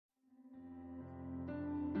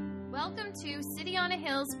Welcome to City on a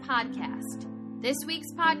Hill's podcast. This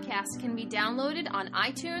week's podcast can be downloaded on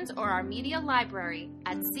iTunes or our media library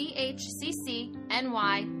at chccny.com.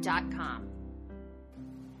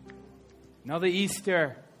 Another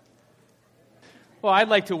Easter. Well, I'd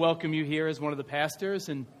like to welcome you here as one of the pastors,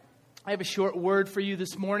 and I have a short word for you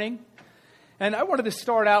this morning. And I wanted to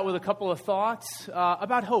start out with a couple of thoughts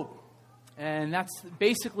about hope. And that's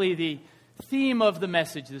basically the theme of the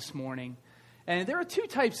message this morning. And there are two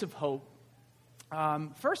types of hope.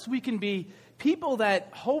 First, we can be people that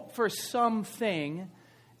hope for something,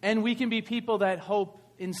 and we can be people that hope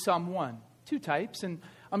in someone. Two types, and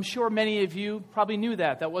I'm sure many of you probably knew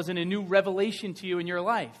that. That wasn't a new revelation to you in your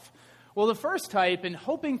life. Well, the first type, in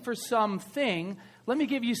hoping for something, let me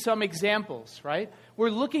give you some examples, right?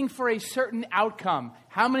 We're looking for a certain outcome.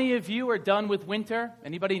 How many of you are done with winter?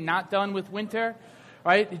 Anybody not done with winter?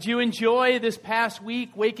 Right? Did you enjoy this past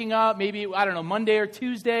week waking up, maybe, Monday or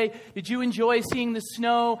Tuesday? Did you enjoy seeing the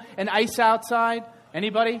snow and ice outside?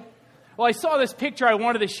 Anybody? Well, I saw this picture. I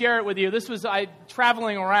wanted to share it with you. This was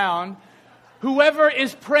traveling around. Whoever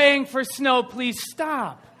is praying for snow, please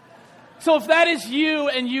stop. So if that is you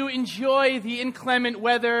and you enjoy the inclement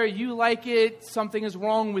weather, you like it, something is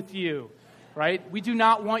wrong with you, right? We do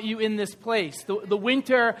not want you in this place. The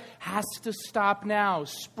winter has to stop now.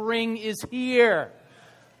 Spring is here.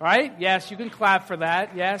 Right? Yes, you can clap for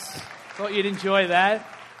that. Yes, thought you'd enjoy that.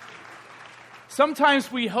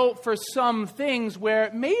 Sometimes we hope for some things where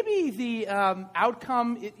maybe the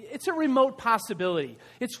outcome, it's a remote possibility.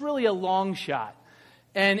 It's really a long shot.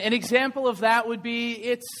 And an example of that would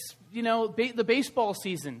be the baseball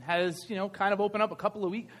season has, kind of opened up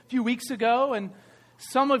a few weeks ago. And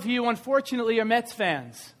some of you, unfortunately, are Mets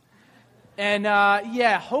fans. And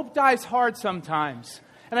hope dies hard sometimes.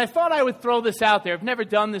 And I thought I would throw this out there. I've never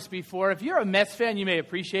done this before. If you're a Mets fan, you may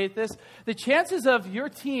appreciate this. The chances of your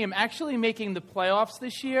team actually making the playoffs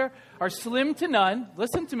this year are slim to none.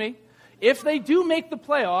 Listen to me. If they do make the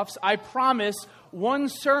playoffs, I promise one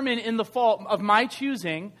sermon in the fall of my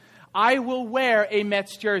choosing, I will wear a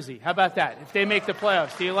Mets jersey. How about that? If they make the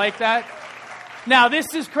playoffs. Do you like that? Now,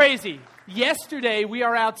 this is crazy. Yesterday, we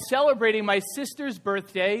are out celebrating my sister's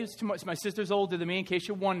birthday. My sister's older than me, in case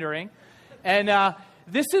you're wondering. And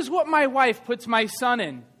this is what my wife puts my son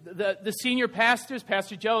in. The senior pastors,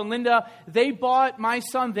 Pastor Joe and Linda, they bought my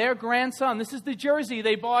son, their grandson. This is the jersey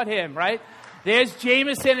they bought him, right? There's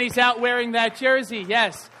Jameson, he's out wearing that jersey,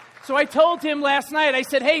 yes. So I told him last night, I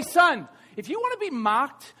said, hey, son, if you want to be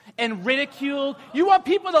mocked and ridiculed, you want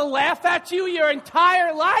people to laugh at you your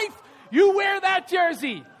entire life, you wear that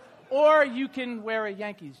jersey. Or you can wear a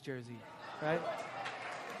Yankees jersey, right?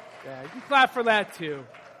 Yeah, you can clap for that too.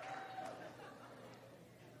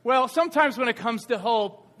 Well, sometimes when it comes to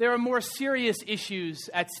hope, there are more serious issues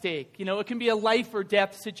at stake. It can be a life or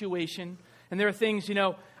death situation. And there are things,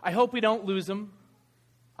 I hope we don't lose them.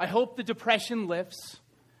 I hope the depression lifts.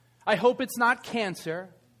 I hope it's not cancer.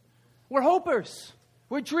 We're hopers.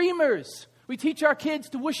 We're dreamers. We teach our kids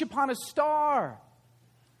to wish upon a star.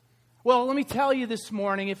 Well, let me tell you this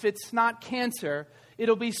morning, if it's not cancer,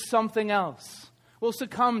 it'll be something else. We'll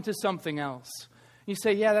succumb to something else. You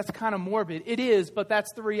say, yeah, that's kind of morbid. It is, but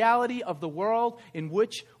that's the reality of the world in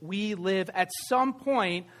which we live. At some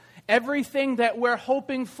point, everything that we're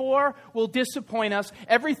hoping for will disappoint us.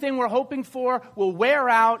 Everything we're hoping for will wear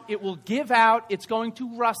out. It will give out. It's going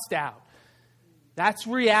to rust out. That's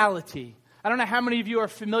reality. I don't know how many of you are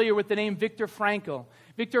familiar with the name Viktor Frankl.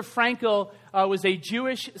 Viktor Frankl was a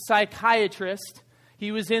Jewish psychiatrist.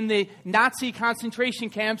 He was in the Nazi concentration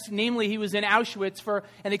camps, namely he was in Auschwitz for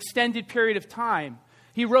an extended period of time.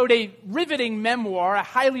 He wrote a riveting memoir, I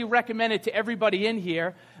highly recommend it to everybody in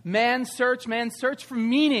here, Man's Search for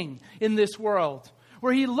Meaning in This World,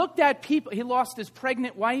 where he looked at people. He lost his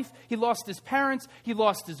pregnant wife, he lost his parents, he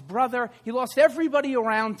lost his brother, he lost everybody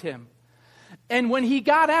around him. And when he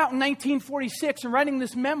got out in 1946 and writing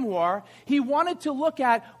this memoir, he wanted to look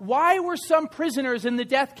at why were some prisoners in the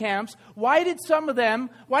death camps, why did some of them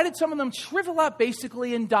shrivel up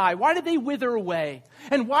basically and die? Why did they wither away?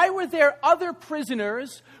 And why were there other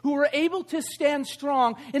prisoners who were able to stand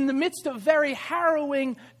strong in the midst of very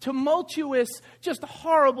harrowing, tumultuous, just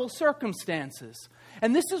horrible circumstances?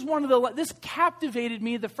 And this captivated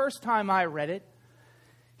me the first time I read it.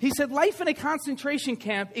 He said, life in a concentration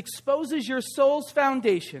camp exposes your soul's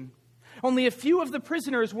foundation. Only a few of the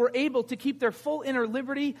prisoners were able to keep their full inner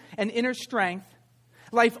liberty and inner strength.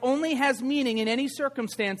 Life only has meaning in any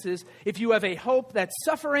circumstances if you have a hope that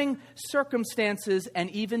suffering, circumstances, and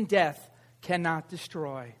even death cannot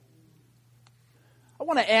destroy. I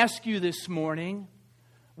want to ask you this morning,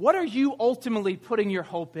 what are you ultimately putting your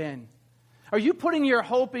hope in? Are you putting your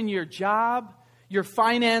hope in your job, your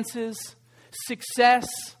finances, success,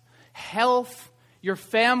 health, your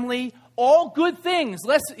family? All good things.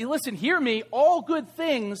 Listen, hear me, all good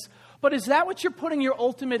things. But is that what you're putting your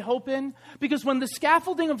ultimate hope in? Because when the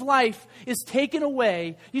scaffolding of life is taken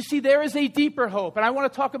away, you see, there is a deeper hope. And I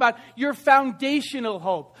want to talk about your foundational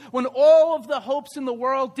hope. When all of the hopes in the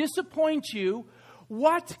world disappoint you,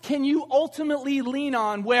 what can you ultimately lean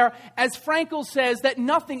on where, as Frankl says, that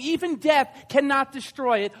nothing, even death, cannot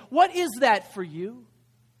destroy it? What is that for you?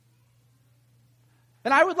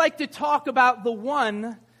 And I would like to talk about the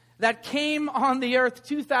one that came on the earth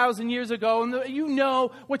 2,000 years ago, and you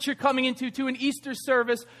know what you're coming into an Easter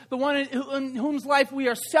service, the one in whose life we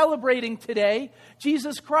are celebrating today,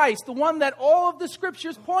 Jesus Christ, the one that all of the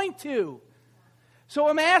scriptures point to. So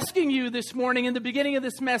I'm asking you this morning in the beginning of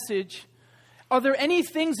this message, are there any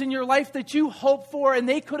things in your life that you hope for and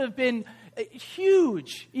they could have been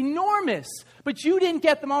huge, enormous, but you didn't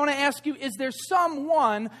get them? I want to ask you, is there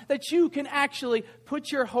someone that you can actually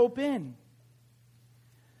put your hope in?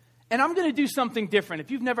 And I'm going to do something different.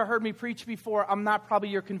 If you've never heard me preach before, I'm not probably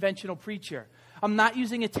your conventional preacher. I'm not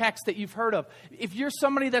using a text that you've heard of. If you're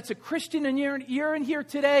somebody that's a Christian and you're in here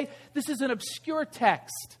today, this is an obscure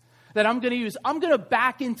text that I'm going to use. I'm going to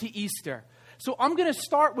back into Easter. So I'm going to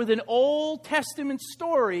start with an Old Testament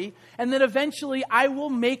story, and then eventually I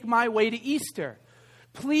will make my way to Easter.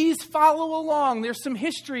 Please follow along. There's some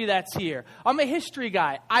history that's here. I'm a history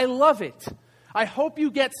guy. I love it. I hope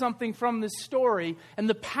you get something from this story and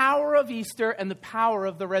the power of Easter and the power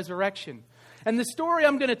of the resurrection. And the story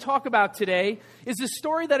I'm going to talk about today is a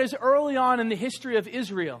story that is early on in the history of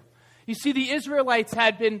Israel. You see, the Israelites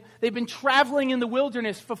they've been traveling in the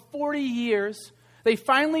wilderness for 40 years. They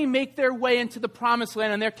finally make their way into the Promised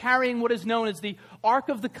Land, and they're carrying what is known as the Ark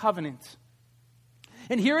of the Covenant.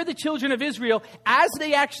 And here are the children of Israel. As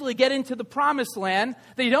they actually get into the Promised Land,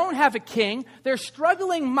 they don't have a king. They're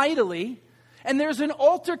struggling mightily. And there's an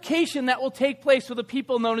altercation that will take place with a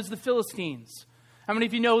people known as the Philistines. How many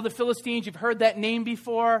of you know the Philistines? You've heard that name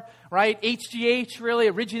before, right? HGH really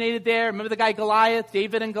originated there. Remember the guy Goliath,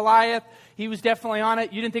 David and Goliath? He was definitely on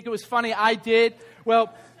it. You didn't think it was funny? I did.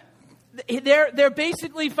 Well, they're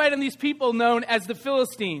basically fighting these people known as the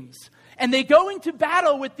Philistines. And they go into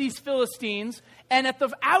battle with these Philistines, and at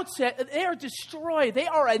the outset, they are destroyed. They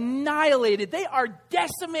are annihilated. They are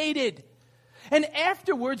decimated. And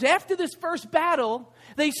afterwards, after this first battle,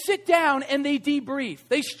 they sit down and they debrief.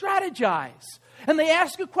 They strategize. And they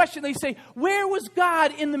ask a question. They say, where was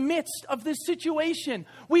God in the midst of this situation?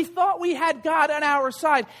 We thought we had God on our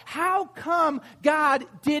side. How come God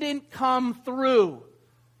didn't come through?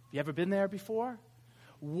 You ever been there before?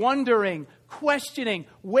 Wondering, questioning,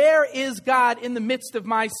 where is God in the midst of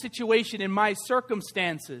my situation, in my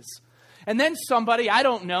circumstances? And then somebody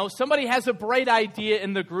has a bright idea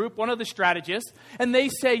in the group, one of the strategists, and they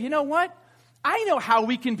say, you know what? I know how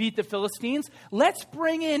we can beat the Philistines. Let's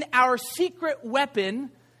bring in our secret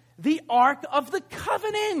weapon, the Ark of the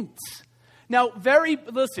Covenant. Now,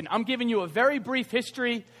 listen, I'm giving you a very brief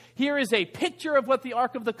history. Here is a picture of what the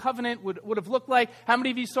Ark of the Covenant would have looked like. How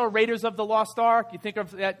many of you saw Raiders of the Lost Ark? You think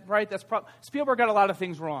of that, right? Spielberg got a lot of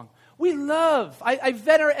things wrong. We love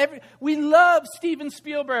Steven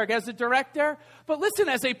Spielberg as a director. But listen,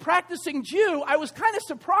 as a practicing Jew, I was kind of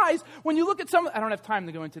surprised when you look at I don't have time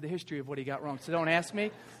to go into the history of what he got wrong, so don't ask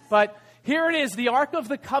me. But here it is, the Ark of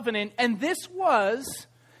the Covenant. And this was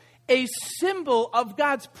a symbol of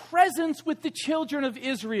God's presence with the children of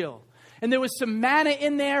Israel. And there was some manna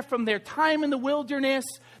in there from their time in the wilderness,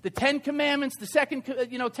 the 10 Commandments, the second,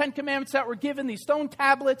 10 Commandments that were given, these stone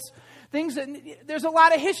tablets, things. There's a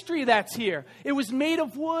lot of history that's here. It was made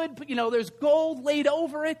of wood, but, there's gold laid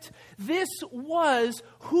over it. This was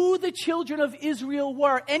who the children of Israel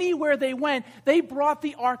were. Anywhere they went, they brought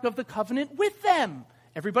the Ark of the Covenant with them.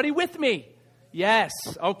 Everybody with me? Yes.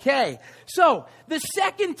 Okay. So the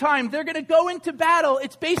second time they're going to go into battle,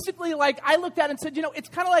 it's basically like, I looked at it and said, it's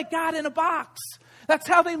kind of like God in a box. That's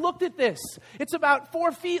how they looked at this. It's about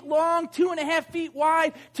 4 feet long, 2.5 feet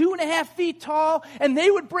wide, 2.5 feet tall, and they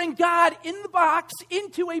would bring God in the box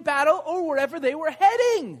into a battle or wherever they were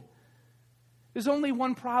heading. There's only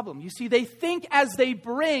one problem. You see, they think as they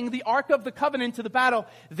bring the Ark of the Covenant to the battle,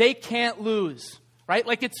 they can't lose, right?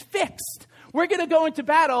 Like it's fixed. We're going to go into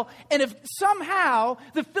battle, and if somehow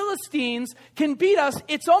the Philistines can beat us,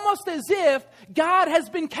 it's almost as if God has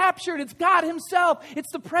been captured. It's God himself.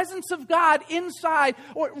 It's the presence of God inside,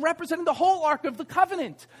 or representing the whole Ark of the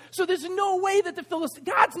Covenant. So there's no way that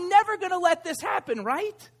God's never going to let this happen,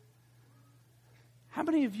 right? How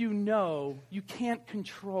many of you know you can't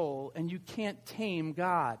control and you can't tame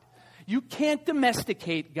God? You can't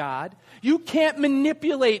domesticate God. You can't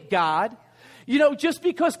manipulate God. You know, just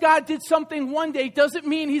because God did something one day doesn't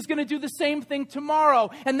mean he's going to do the same thing tomorrow.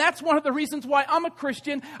 And that's one of the reasons why I'm a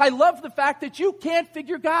Christian. I love the fact that you can't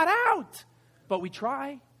figure God out. But we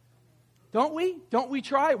try. Don't we? Don't we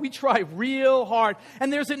try? We try real hard.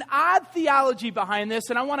 And there's an odd theology behind this.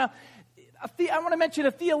 And I want to mention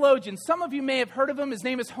a theologian. Some of you may have heard of him. His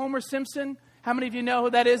name is Homer Simpson. How many of you know who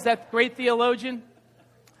that is, that great theologian?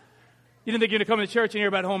 You didn't think you were going to come to church and hear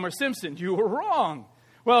about Homer Simpson. You were wrong.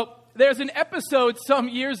 Well, there's an episode some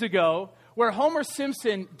years ago where Homer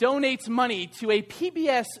Simpson donates money to a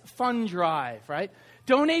PBS fund drive, right?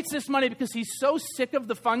 Donates this money because he's so sick of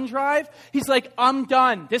the fund drive. He's like, I'm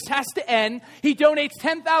done. This has to end. He donates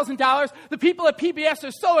 $10,000. The people at PBS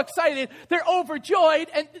are so excited. They're overjoyed.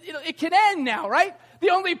 And it can end now, right?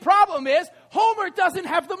 The only problem is Homer doesn't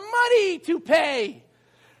have the money to pay.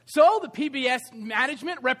 So the PBS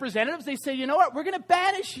management representatives, they say, you know what? We're going to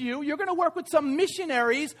banish you. You're going to work with some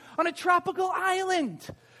missionaries on a tropical island.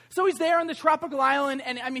 So he's there on the tropical island,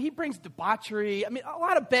 and he brings debauchery. A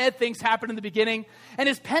lot of bad things happen in the beginning. And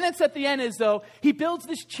his penance at the end is, though, he builds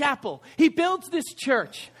this chapel. He builds this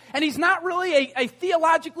church. And he's not really a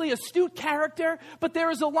theologically astute character, but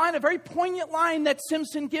there is a very poignant line that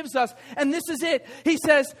Simpson gives us. And this is it. He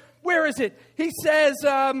says, where is it? He says,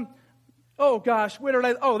 there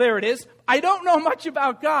it is. I don't know much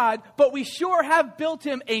about God, but we sure have built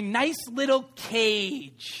him a nice little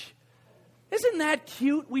cage. Isn't that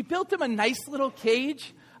cute? We built him a nice little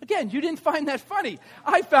cage. Again, you didn't find that funny.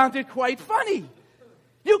 I found it quite funny.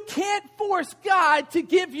 You can't force God to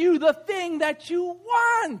give you the thing that you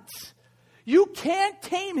want. You can't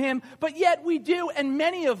tame him, but yet we do, and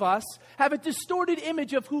many of us have a distorted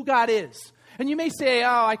image of who God is. And you may say,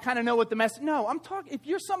 I kind of know what the message... No, I'm talking... If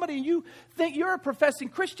you're somebody and you think you're a professing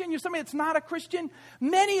Christian, you're somebody that's not a Christian,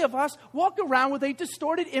 many of us walk around with a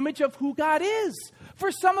distorted image of who God is.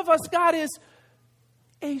 For some of us, God is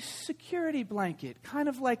a security blanket, kind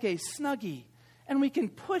of like a Snuggie. And we can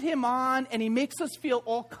put him on, and he makes us feel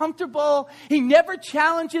all comfortable. He never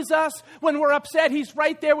challenges us when we're upset. He's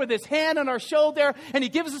right there with his hand on our shoulder, and he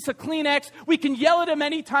gives us a Kleenex. We can yell at him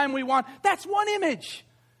anytime we want. That's one image.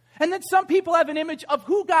 And then some people have an image of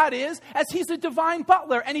who God is as he's a divine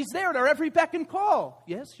butler, and he's there at our every beck and call.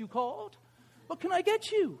 Yes, you called? What can I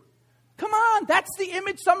get you? Come on, that's the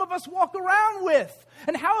image some of us walk around with.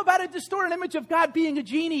 And how about a distorted image of God being a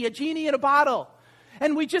genie in a bottle?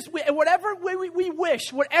 And whatever we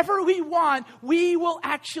wish, whatever we want, we will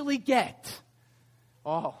actually get.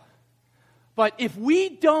 Oh, but if we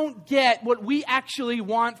don't get what we actually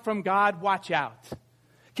want from God, watch out.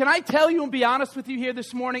 Can I tell you and be honest with you here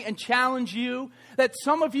this morning and challenge you that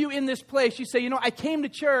some of you in this place, you say, I came to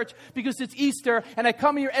church because it's Easter and I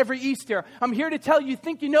come here every Easter. I'm here to tell you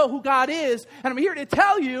think you know who God is, and I'm here to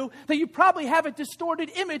tell you that you probably have a distorted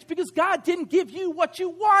image because God didn't give you what you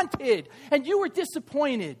wanted and you were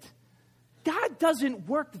disappointed. God doesn't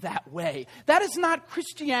work that way. That is not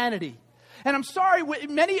Christianity. And I'm sorry,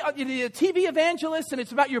 many TV evangelists, and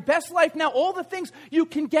it's about your best life now, all the things you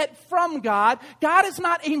can get from God. God is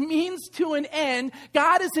not a means to an end.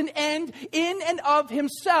 God is an end in and of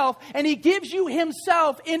himself, and he gives you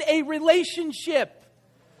himself in a relationship.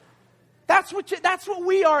 That's what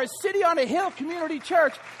we are, as City on a Hill Community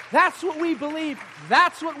Church. That's what we believe.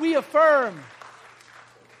 That's what we affirm.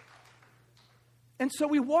 And so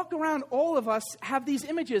we walk around, all of us have these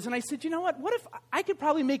images. And I said, you know what? What if I could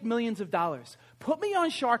probably make millions of dollars? Put me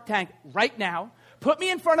on Shark Tank right now. Put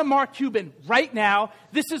me in front of Mark Cuban right now.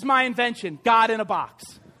 This is my invention, God in a box.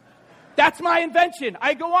 That's my invention.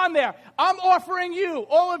 I go on there. I'm offering you,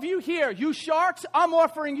 all of you here, you sharks, I'm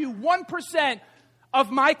offering you 1%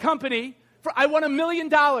 of my company. I want $1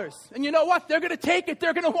 million. And you know what? They're going to take it.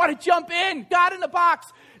 They're going to want to jump in. God in a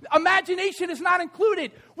box. Imagination is not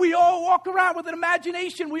included. We all walk around with an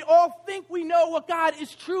imagination. We all think we know what God is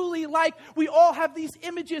truly like. We all have these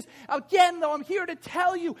images. Again, though, I'm here to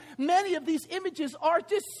tell you, many of these images are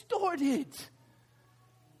distorted.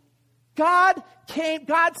 God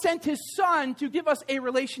sent his son to give us a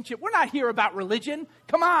relationship. We're not here about religion.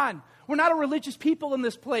 Come on. We're not a religious people in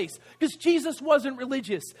this place because Jesus wasn't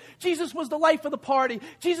religious. Jesus was the life of the party.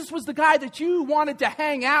 Jesus was the guy that you wanted to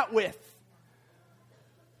hang out with.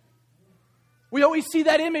 We always see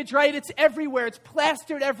that image, right? It's everywhere. It's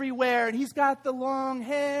plastered everywhere. And he's got the long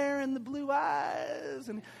hair and the blue eyes.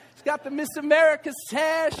 And he's got the Miss America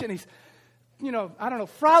sash. And he's,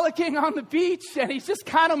 frolicking on the beach. And he's just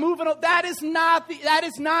kind of moving. That is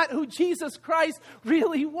not who Jesus Christ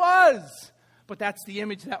really was. But that's the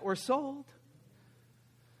image that we're sold.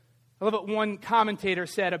 I love what one commentator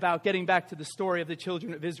said about getting back to the story of the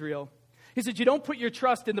children of Israel. He said, you don't put your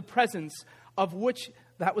trust in the presence of which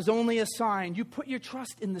that was only a sign. You put your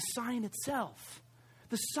trust in the sign itself.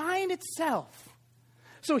 The sign itself.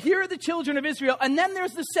 So here are the children of Israel. And then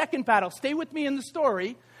there's the second battle. Stay with me in the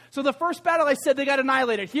story. So the first battle, I said they got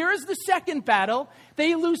annihilated. Here is the second battle.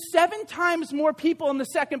 They lose 7 times more people in the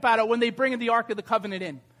second battle when they bring in the Ark of the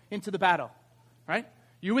Covenant into the battle. Right?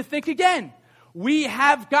 You would think again, we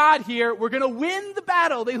have God here. We're going to win the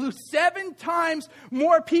battle. They lose 7 times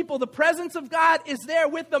more people. The presence of God is there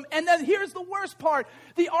with them. And then here's the worst part.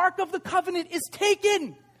 The Ark of the Covenant is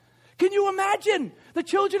taken. Can you imagine? The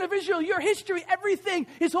children of Israel, your history, everything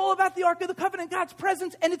is all about the Ark of the Covenant, God's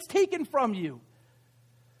presence, and it's taken from you.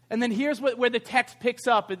 And then here's where the text picks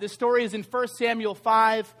up. The story is in 1 Samuel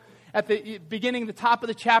 5 at the beginning, the top of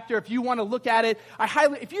the chapter. If you want to look at it,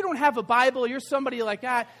 if you don't have a Bible, you're somebody like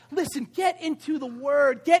that, listen, get into the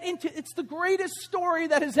Word. It's the greatest story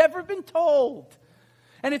that has ever been told.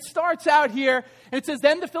 And it starts out here, and it says,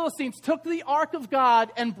 then the Philistines took the ark of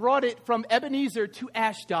God and brought it from Ebenezer to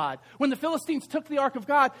Ashdod. When the Philistines took the ark of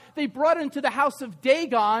God, they brought it into the house of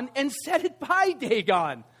Dagon and set it by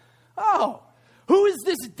Dagon. Oh, who is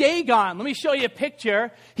this Dagon? Let me show you a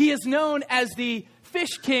picture. He is known as the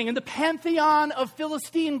fish king in the pantheon of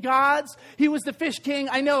Philistine gods. He was the fish king.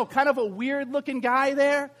 I know, kind of a weird-looking guy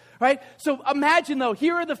there, right? So imagine, though,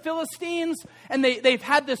 here are the Philistines, and they've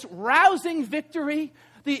had this rousing victory.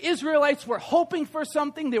 The Israelites were hoping for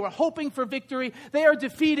something. They were hoping for victory. They are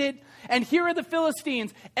defeated. And here are the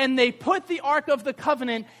Philistines. And they put the Ark of the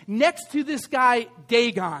Covenant next to this guy,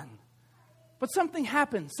 Dagon. But something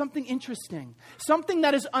happens, something interesting, something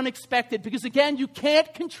that is unexpected. Because again, you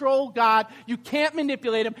can't control God. You can't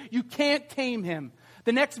manipulate him. You can't tame him.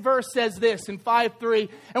 The next verse says this in 5:3.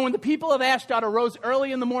 And when the people of Ashdod arose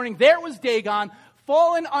early in the morning, there was Dagon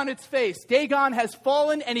fallen on its face. Dagon has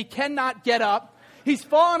fallen and he cannot get up. He's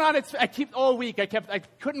fallen on its, I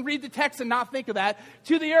couldn't read the text and not think of that,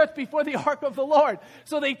 to the earth before the ark of the Lord.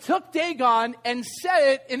 So they took Dagon and set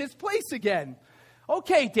it in its place again.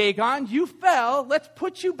 Okay, Dagon, you fell. Let's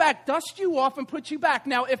put you back, dust you off and put you back.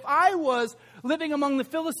 Now, if I was living among the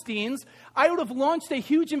Philistines, I would have launched a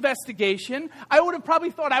huge investigation. I would have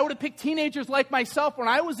probably thought I would have picked teenagers like myself when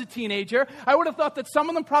I was a teenager. I would have thought that some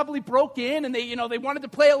of them probably broke in and they wanted to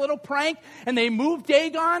play a little prank and they moved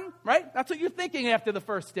Dagon, right? That's what you're thinking after the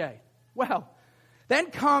first day. Well,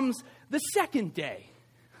 then comes the second day.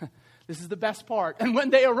 This is the best part. And when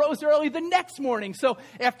they arose early the next morning, so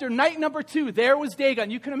after night number 2, there was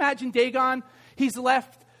Dagon. You can imagine Dagon, he's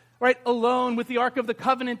left right alone with the Ark of the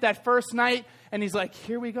Covenant that first night. And he's like,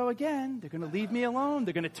 here we go again. They're going to leave me alone.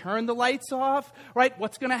 They're going to turn the lights off, right?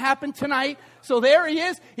 What's going to happen tonight? So there he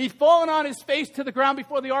is. He'd fallen on his face to the ground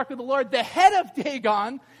before the Ark of the Lord, the head of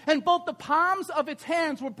Dagon, and both the palms of its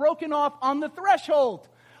hands were broken off on the threshold.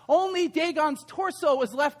 Only Dagon's torso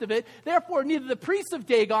was left of it. Therefore, neither the priests of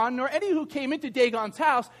Dagon nor any who came into Dagon's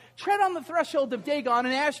house tread on the threshold of Dagon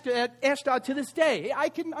and Ashdod to this day. I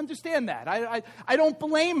can understand that. I don't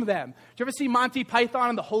blame them. Did you ever see Monty Python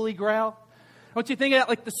and the Holy Grail? Don't you think of that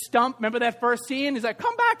like the stump? Remember that first scene? He's like,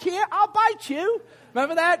 come back here, I'll bite you.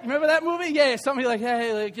 Remember that? Remember that movie? Yeah, somebody like,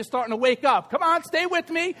 hey, like, you're starting to wake up. Come on, stay with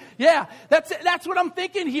me. Yeah, that's what I'm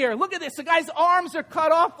thinking here. Look at this. The guy's arms are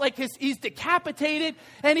cut off like he's decapitated,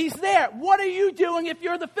 and he's there. What are you doing if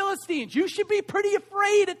you're the Philistines? You should be pretty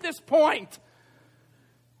afraid at this point.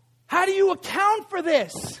 How do you account for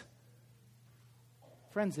this?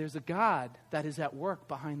 Friends, there's a God that is at work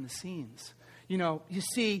behind the scenes. You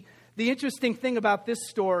see, the interesting thing about this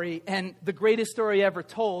story and the greatest story ever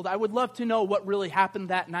told, I would love to know what really happened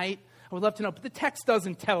that night. I would love to know, but the text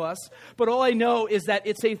doesn't tell us. But all I know is that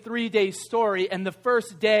it's a 3-day story, and the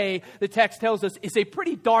first day, the text tells us, is a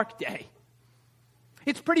pretty dark day.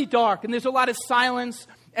 It's pretty dark, and there's a lot of silence,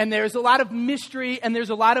 and there's a lot of mystery, and there's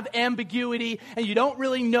a lot of ambiguity, and you don't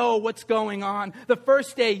really know what's going on. The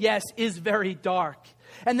first day, yes, is very dark.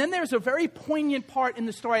 And then there's a very poignant part in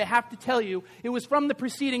the story I have to tell you. It was from the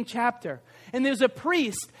preceding chapter. And there's a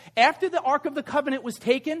priest, after the Ark of the Covenant was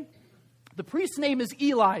taken, the priest's name is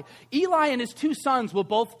Eli. Eli and his 2 sons will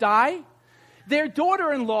both die. Their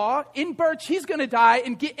daughter-in-law, in birth, she's going to die.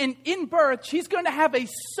 And in birth, she's going to have a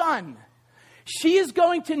son. She is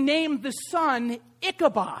going to name the son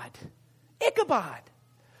Ichabod. Ichabod.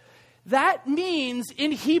 That means,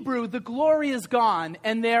 in Hebrew, the glory is gone.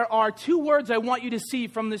 And there are 2 words I want you to see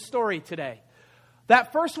from this story today.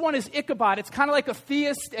 That first one is Ichabod. It's kind of like a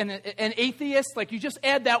theist and an atheist. Like you just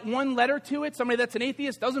add that one letter to it. Somebody that's an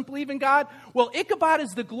atheist doesn't believe in God. Well, Ichabod is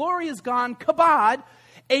the glory is gone. Kabod,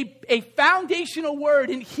 a foundational word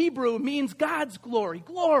in Hebrew, means God's glory.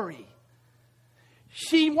 Glory.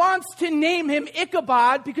 She wants to name him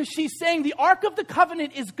Ichabod because she's saying the Ark of the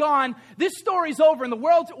Covenant is gone. This story's over. In the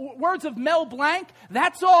words of Mel Blanc,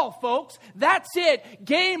 that's all, folks. That's it.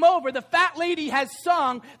 Game over. The fat lady has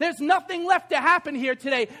sung. There's nothing left to happen here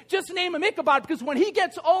today. Just name him Ichabod because when he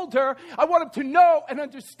gets older, I want him to know and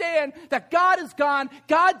understand that God is gone.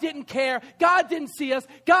 God didn't care. God didn't see us.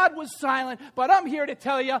 God was silent. But I'm here to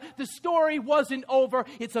tell you, the story wasn't over.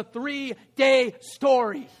 It's a 3-day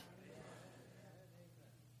story.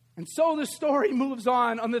 And so the story moves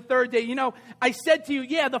on the third day. You know, I said to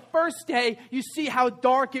you, the first day, you see how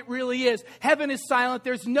dark it really is. Heaven is silent.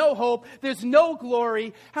 There's no hope. There's no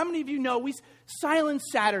glory. How many of you know Silent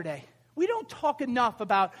Saturday? We don't talk enough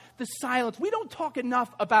about the silence. We don't talk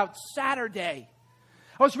enough about Saturday.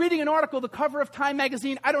 I was reading an article, the cover of Time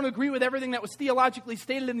magazine. I don't agree with everything that was theologically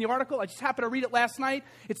stated in the article. I just happened to read it last night.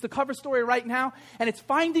 It's the cover story right now. And it's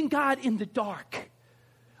Finding God in the Dark.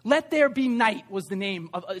 Let There Be Night was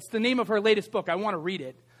it's the name of her latest book. I want to read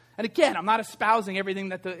it. And again, I'm not espousing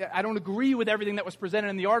everything I don't agree with everything that was presented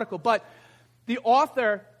in the article, but the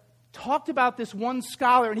author talked about this one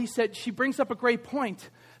scholar, and he said, she brings up a great point,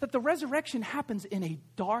 that the resurrection happens in a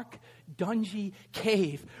dark, dungy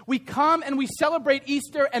cave. We come and we celebrate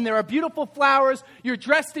Easter, and there are beautiful flowers. You're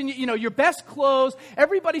dressed in, your best clothes.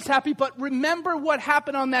 Everybody's happy, but remember what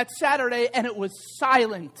happened on that Saturday, and it was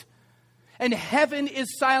silent. And heaven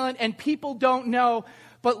is silent, and people don't know.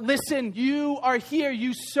 But listen, you are here,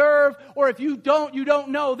 you serve, or if you don't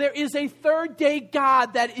know. There is a third day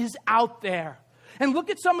God that is out there. And look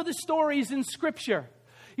at some of the stories in Scripture.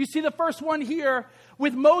 You see the first one here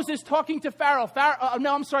with Moses talking to Pharaoh.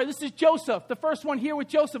 This is Joseph. The first one here with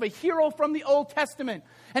Joseph, a hero from the Old Testament.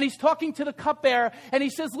 And he's talking to the cupbearer, and he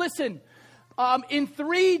says, listen, in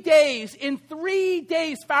 3 days,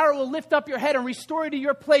 Pharaoh will lift up your head and restore you to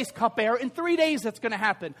your place, cupbearer. In 3 days, that's going to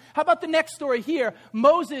happen. How about the next story here?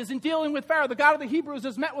 Moses, in dealing with Pharaoh, the God of the Hebrews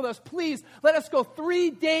has met with us. Please, let us go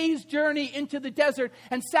 3 days' journey into the desert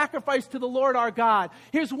and sacrifice to the Lord our God.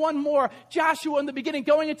 Here's one more. Joshua, in the beginning,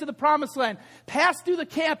 going into the promised land. Pass through the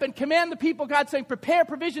camp and command the people, God, saying, prepare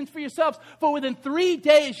provisions for yourselves, for within 3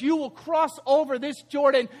 days you will cross over this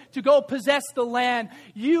Jordan to go possess the land.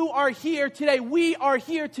 You are here today. We are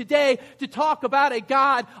here today to talk about a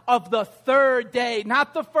God of the third day,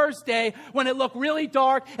 not the first day when it looked really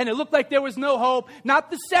dark and it looked like there was no hope,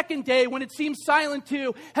 not the second day when it seems silent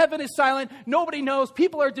too. Heaven is silent. Nobody knows.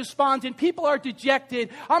 People are despondent. People are dejected.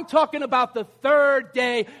 I'm talking about the third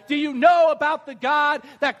day. Do you know about the God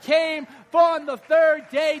that came on the third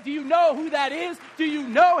day? Do you know who that is? Do you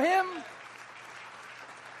know him?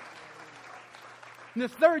 And the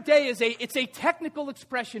third day it's a technical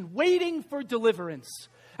expression, waiting for deliverance.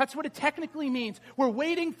 That's what it technically means. We're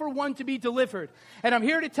waiting for one to be delivered. And I'm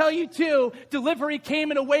here to tell you too, delivery came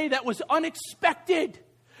in a way that was unexpected.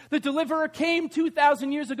 The deliverer came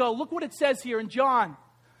 2,000 years ago. Look what it says here in John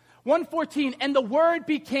 1:14. And the Word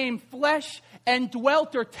became flesh and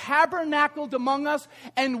dwelt or tabernacled among us,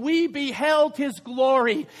 and we beheld his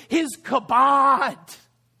glory, his kabod,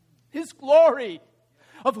 his glory.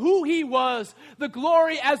 Of who he was, the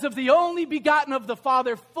glory as of the only begotten of the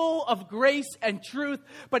Father, full of grace and truth.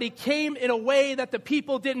 But he came in a way that the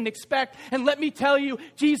people didn't expect. And let me tell you,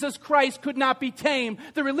 Jesus Christ could not be tamed.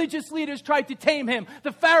 The religious leaders tried to tame him.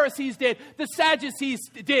 The Pharisees did. The Sadducees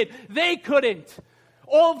did. They couldn't.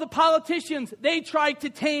 All of the politicians, they tried to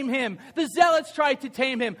tame him. The zealots tried to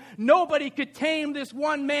tame him. Nobody could tame this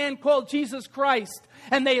one man called Jesus Christ.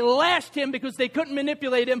 And they lashed him because they couldn't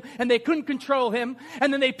manipulate him and they couldn't control him.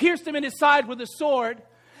 And then they pierced him in his side with a sword.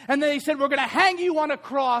 And then they said, we're going to hang you on a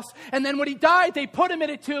cross. And then when he died, they put him in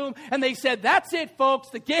a tomb. And they said, that's it, folks.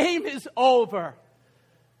 The game is over.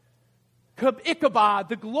 Ichabod,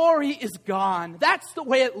 the glory is gone. That's the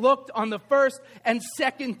way it looked on the first and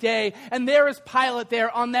second day. And there is Pilate there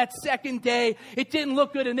on that second day. It didn't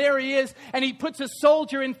look good. And there he is. And he puts a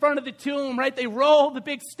soldier in front of the tomb, right? They roll the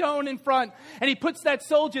big stone in front. And he puts that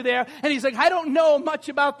soldier there. And he's like, I don't know much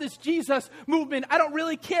about this Jesus movement. I don't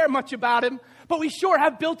really care much about him. But we sure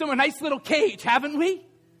have built him a nice little cage, haven't we?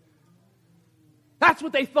 That's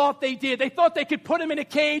what they thought they did. They thought they could put him in a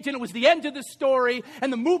cage and it was the end of the story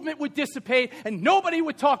and the movement would dissipate and nobody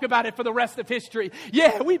would talk about it for the rest of history.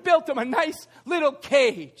 Yeah, we built him a nice little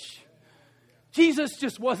cage. Jesus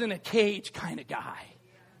just wasn't a cage kind of guy.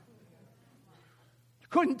 You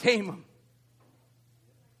couldn't tame him.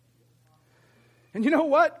 And you know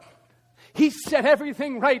what? He set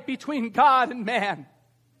everything right between God and man.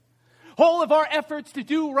 All of our efforts to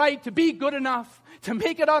do right, to be good enough, to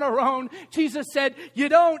make it on our own, Jesus said, you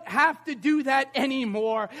don't have to do that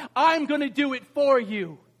anymore. I'm going to do it for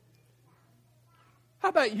you. How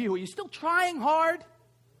about you? Are you still trying hard?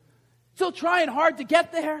 Still trying hard to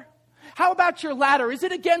get there? How about your ladder? Is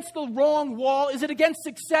it against the wrong wall? Is it against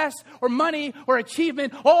success or money or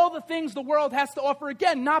achievement? All the things the world has to offer.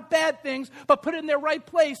 Again, not bad things, but put in their right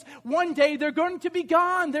place. One day they're going to be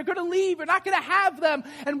gone. They're going to leave. You're not going to have them.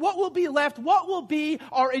 And what will be left? What will be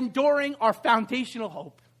our enduring, our foundational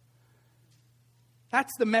hope?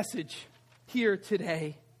 That's the message here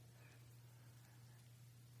today.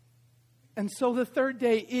 And so the third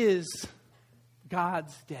day is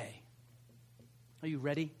God's day. Are you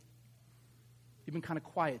ready? You've been kind of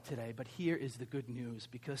quiet today, but here is the good news,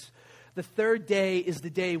 because the third day is the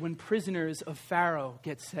day when prisoners of Pharaoh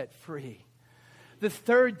get set free. The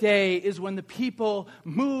third day is when the people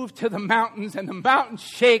move to the mountains and the mountains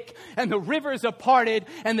shake and the rivers are parted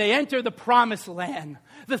and they enter the promised land.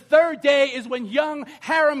 The third day is when young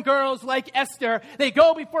harem girls like Esther, they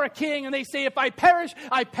go before a king and they say, if I perish,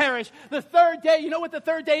 I perish. The third day, you know what the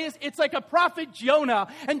third day is? It's like a prophet Jonah.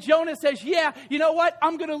 And Jonah says, yeah, you know what?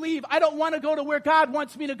 I'm going to leave. I don't want to go to where God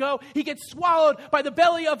wants me to go. He gets swallowed by the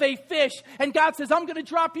belly of a fish. And God says, I'm going to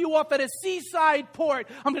drop you off at a seaside port.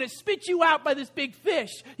 I'm going to spit you out by this big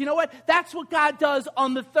fish. You know what? That's what God does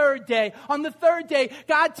on the third day. On the third day,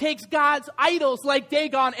 God takes God's idols like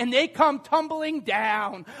Dagon and they come tumbling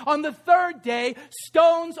down. On the third day,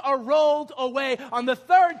 stones are rolled away. On the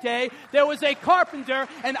third day, there was a carpenter,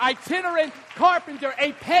 an itinerant carpenter,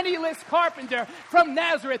 a penniless carpenter from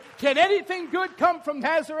Nazareth. Can anything good come from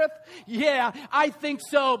Nazareth? Yeah, I think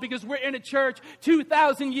so, because we're in a church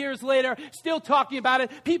 2,000 years later still talking about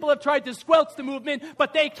it. People have tried to squelch the movement,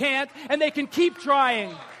 but they can't, and they can keep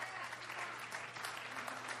trying.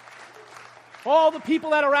 All the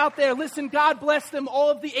people that are out there, listen, God bless them, all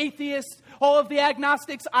of the atheists, all of the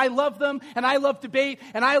agnostics, I love them, and I love debate,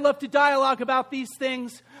 and I love to dialogue about these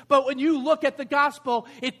things. But when you look at the gospel,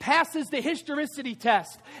 it passes the historicity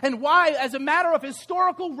test. And why, as a matter of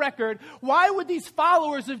historical record, why would these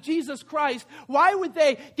followers of Jesus Christ, why would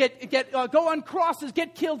they go on crosses,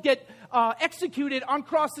 get killed, get executed on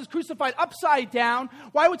crosses, crucified upside down?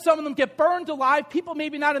 Why would some of them get burned alive? People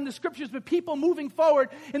maybe not in the scriptures, but people moving forward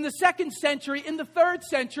in the 2nd century, in the 3rd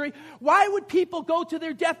century. Why would people go to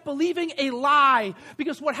their death believing a lie?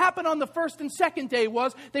 Because what happened on the 1st and 2nd day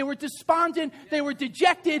was they were despondent, they were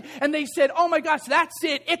dejected, and they said, oh my gosh, that's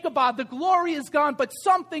it, Ichabod, the glory is gone. But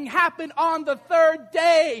something happened on the 3rd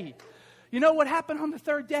day. You know what happened on the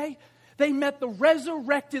 3rd day? They met the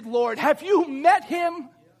resurrected Lord. Have you met him?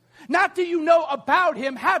 Not do you know about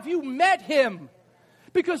him, have you met him?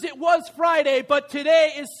 Because it was Friday, but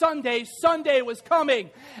today is Sunday. Sunday was coming,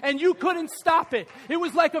 and you couldn't stop it. It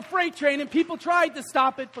was like a freight train, and people tried to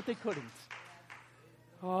stop it, but they couldn't.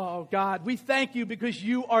 Oh, God, we thank you because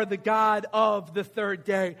you are the God of the third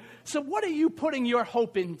day. So what are you putting your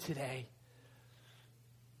hope in today?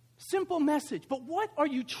 Simple message, but what are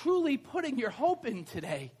you truly putting your hope in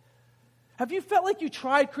today? Have you felt like you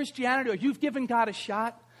tried Christianity or you've given God a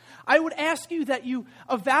shot? I would ask you that you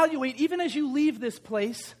evaluate, even as you leave this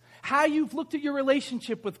place, how you've looked at your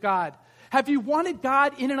relationship with God. Have you wanted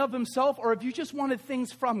God in and of himself, or have you just wanted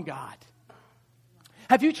things from God?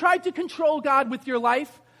 Have you tried to control God with your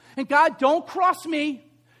life? And God, don't cross me.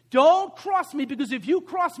 Don't cross me, because if you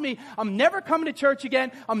cross me, I'm never coming to church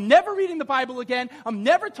again. I'm never reading the Bible again. I'm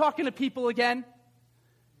never talking to people again.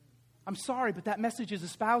 I'm sorry, but that message is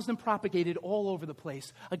espoused and propagated all over the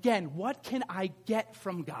place. Again, what can I get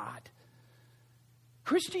from God?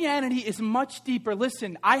 Christianity is much deeper.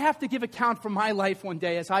 Listen, I have to give account for my life one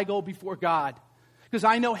day as I go before God, because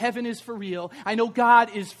I know heaven is for real. I know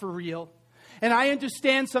God is for real. And I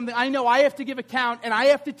understand something. I know I have to give account, and I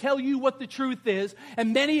have to tell you what the truth is.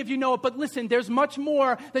 And many of you know it. But listen, there's much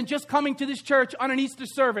more than just coming to this church on an Easter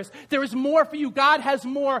service. There is more for you. God has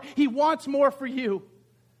more. He wants more for you.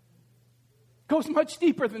 It goes much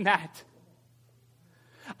deeper than that.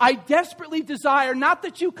 I desperately desire not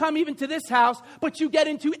that you come even to this house, but you get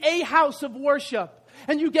into a house of worship.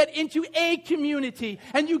 And you get into a community,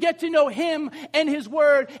 and you get to know him and his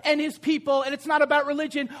word and his people. And it's not about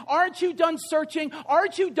religion. Aren't you done searching?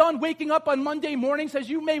 Aren't you done waking up on Monday mornings, as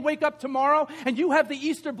you may wake up tomorrow and you have the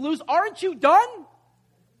Easter blues? Aren't you done?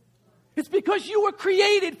 It's because you were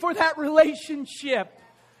created for that relationship.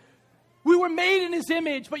 We were made in his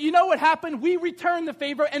image, but you know what happened? We returned the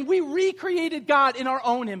favor and we recreated God in our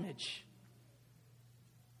own image.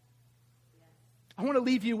 I want to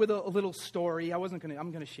leave you with a little story. I'm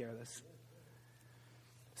going to share this.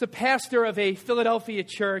 It's a pastor of a Philadelphia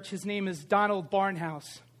church. His name is Donald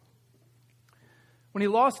Barnhouse. When he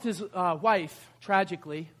lost his wife,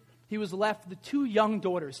 tragically, he was left with 2 young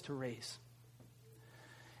daughters to raise.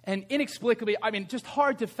 And inexplicably, just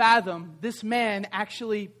hard to fathom, this man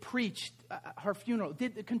actually preached her funeral,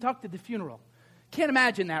 conducted the funeral. Can't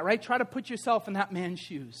imagine that, right? Try to put yourself in that man's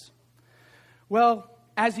shoes. Well,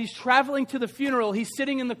 as he's traveling to the funeral, he's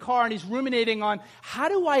sitting in the car and he's ruminating on, how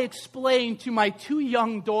do I explain to my 2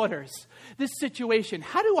 young daughters this situation?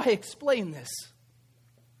 How do I explain this?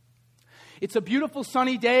 It's a beautiful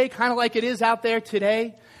sunny day, kind of like it is out there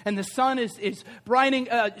today. And the sun is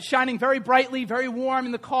shining very brightly, very warm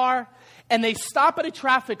in the car. And they stop at a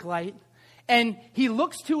traffic light. And he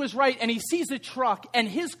looks to his right and he sees a truck. And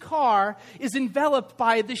his car is enveloped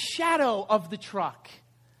by the shadow of the truck.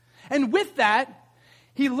 And with that,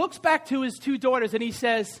 he looks back to his 2 daughters and he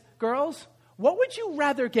says, girls, what would you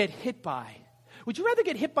rather get hit by? Would you rather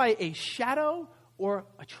get hit by a shadow or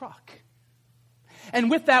a truck?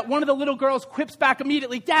 And with that, one of the little girls quips back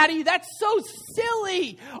immediately, Daddy, that's so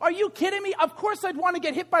silly. Are you kidding me? Of course I'd want to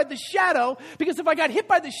get hit by the shadow, because if I got hit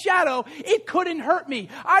by the shadow, it couldn't hurt me.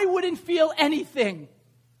 I wouldn't feel anything.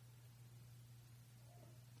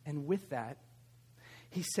 And with that,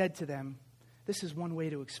 he said to them, this is one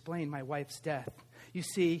way to explain my wife's death. You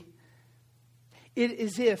see, it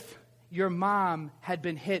is if your mom had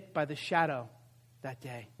been hit by the shadow that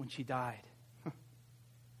day when she died.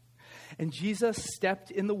 And Jesus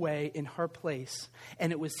stepped in the way in her place,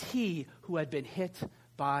 and it was he who had been hit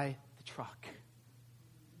by the truck.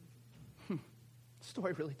 The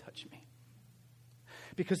story really touched me.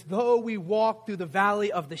 Because though we walk through the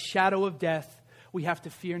valley of the shadow of death, we have to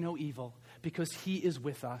fear no evil, because he is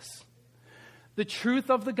with us. The truth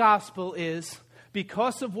of the gospel is,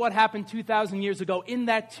 because of what happened 2,000 years ago in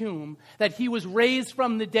that tomb, that he was raised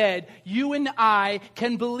from the dead, you and I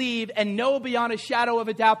can believe and know beyond a shadow of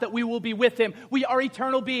a doubt that we will be with him. We are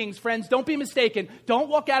eternal beings, friends. Don't be mistaken. Don't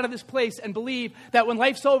walk out of this place and believe that when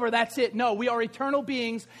life's over, that's it. No, we are eternal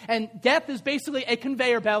beings, and death is basically a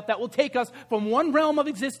conveyor belt that will take us from one realm of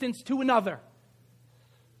existence to another.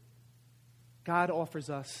 God offers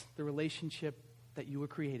us the relationship that you were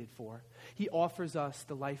created for. He offers us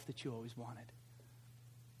the life that you always wanted.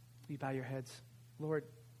 You bow your heads. Lord,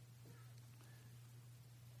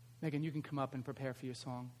 Megan, you can come up and prepare for your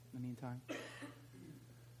song in the meantime.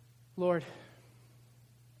 Lord,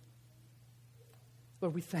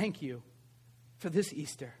 we thank you for this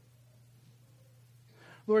Easter.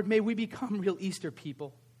 Lord, may we become real Easter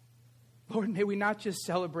people. Lord, may we not just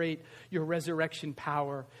celebrate your resurrection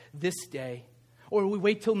power this day, or we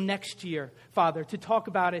wait till next year, Father, to talk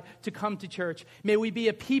about it, to come to church. May we be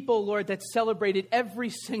a people, Lord, that celebrate it every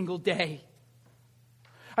single day.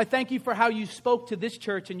 I thank you for how you spoke to this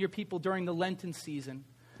church and your people during the Lenten season.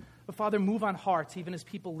 But Father, move on hearts even as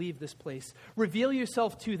people leave this place. Reveal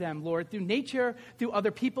yourself to them, Lord, through nature, through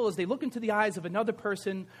other people as they look into the eyes of another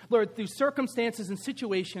person, Lord, through circumstances and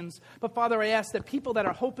situations. But Father, I ask that people that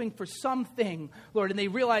are hoping for something, Lord, and they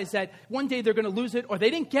realize that one day they're going to lose it or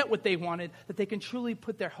they didn't get what they wanted, that they can truly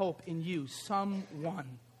put their hope in you,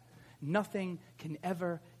 someone. Nothing can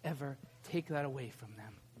ever, ever take that away from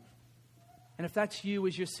them. And if that's you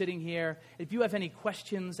as you're sitting here, if you have any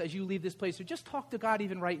questions as you leave this place, or just talk to God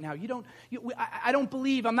even right now. I don't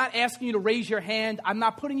believe, I'm not asking you to raise your hand. I'm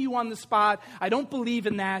not putting you on the spot. I don't believe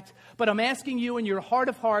in that. But I'm asking you in your heart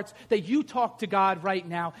of hearts that you talk to God right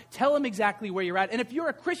now. Tell him exactly where you're at. And if you're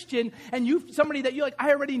a Christian and somebody that you're like,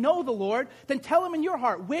 I already know the Lord, then tell him in your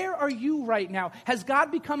heart, where are you right now? Has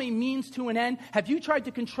God become a means to an end? Have you tried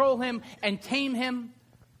to control him and tame him?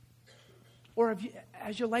 Or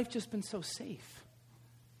has your life just been so safe?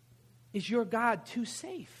 Is your God too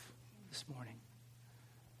safe this morning?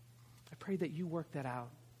 I pray that you work that out.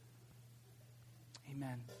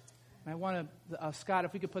 Amen. And I want to, Scott,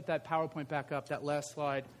 if we could put that PowerPoint back up, that last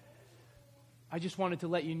slide. I just wanted to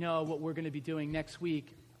let you know what we're going to be doing next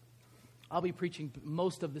week. I'll be preaching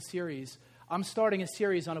most of the series. I'm starting a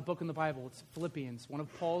series on a book in the Bible. It's Philippians, one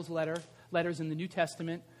of Paul's letters in the New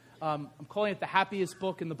Testament. I'm calling it the happiest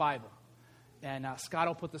book in the Bible. And Scott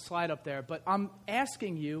will put the slide up there. But I'm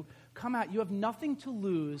asking you, come out. You have nothing to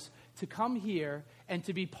lose to come here and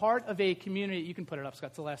to be part of a community. You can put it up,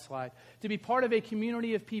 Scott. It's the last slide. To be part of a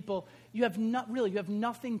community of people. You have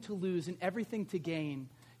nothing to lose and everything to gain,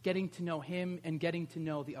 getting to know him and getting to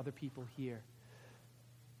know the other people here.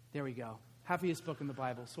 There we go. Happiest book in the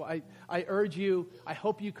Bible. So I urge you, I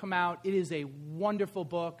hope you come out. It is a wonderful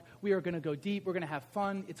book. We are going to go deep. We're going to have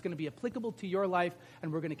fun. It's going to be applicable to your life,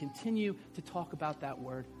 and we're going to continue to talk about that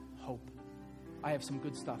word, hope. I have some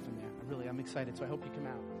good stuff in there. I'm excited, so I hope you come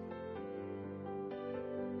out.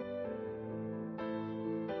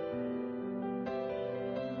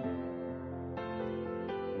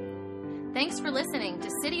 Thanks for listening to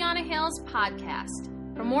City on a Hill's podcast.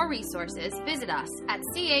 For more resources, visit us at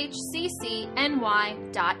chccny.com.